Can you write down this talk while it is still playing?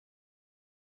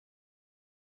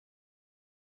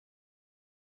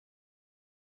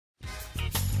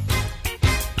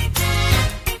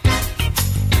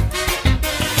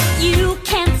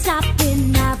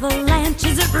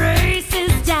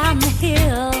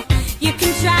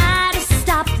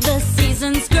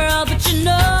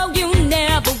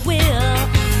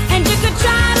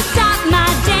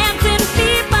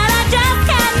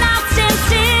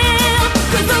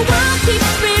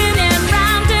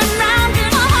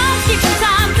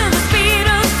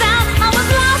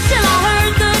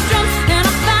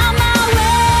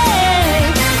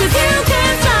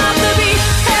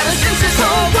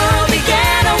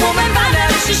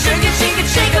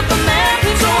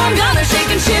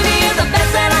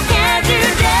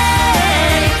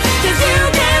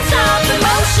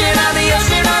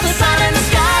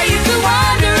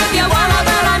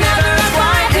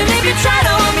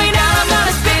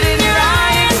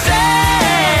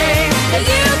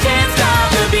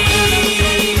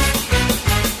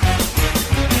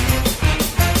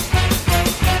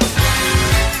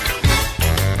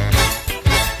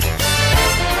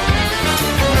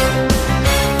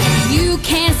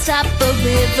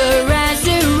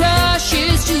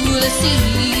Christmas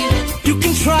Eve. You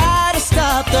can try to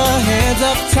stop the hands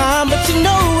of time, but you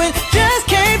know it just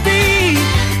can't be.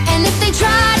 And if they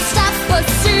try to stop us,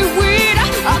 seaweed,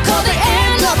 I'll call the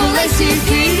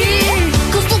NAACP.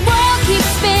 'Cause the world keeps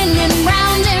spinning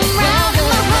round and round, and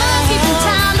my heart keeping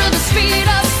time to the speed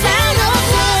of sound. Well,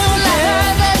 I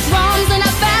heard the drums and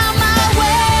I found my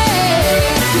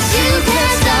way. 'Cause you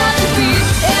can't stop the beat.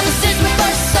 Ever since we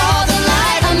first saw the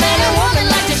light, a man and woman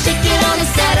like to shake it on a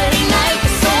Saturday night.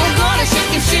 So I'm gonna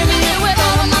shake and shimmy it with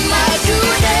all of my might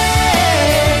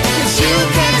today. 'Cause you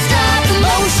can't stop the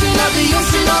motion of the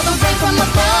ocean or the rain from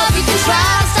above. You can try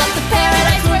to stop the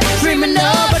paradise we're dreaming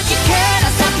of, but you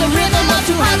cannot stop the rhythm of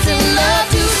two hearts in love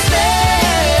to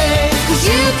stay. 'Cause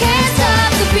you can't stop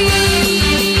the beat.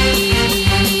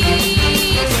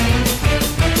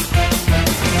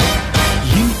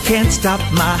 You can't stop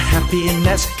my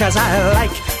happiness, 'cause I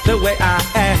like the way I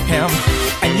am.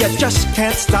 And you just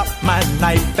can't stop my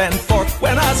knife and fork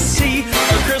when I see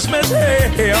a Christmas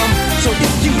ham. So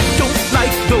if you don't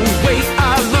like the way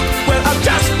I look, well, I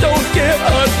just don't give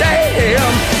a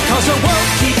damn. 'Cause the world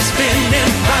keeps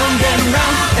spinning round and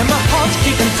round, and my heart's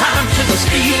keeping time to the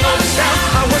speed of sound.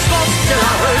 I was lost till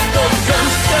I heard those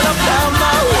drums, till I found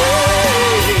my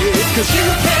way. 'Cause you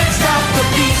can't stop the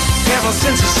beat. Ever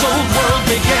since this old world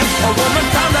began, a woman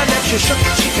found out that she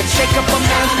could shake up a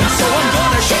man. And so I'm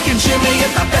gonna shake and shimmy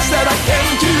it the best that I can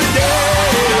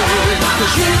today.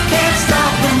 'Cause you can't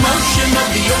stop the motion of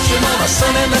the ocean or the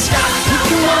sun in the sky. You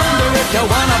can wonder if you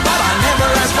wanna, but I never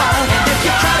ask why. And if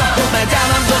you try to pull me down,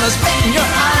 I'm gonna spit in your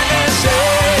eye and say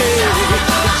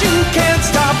that you can't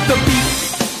stop the beat.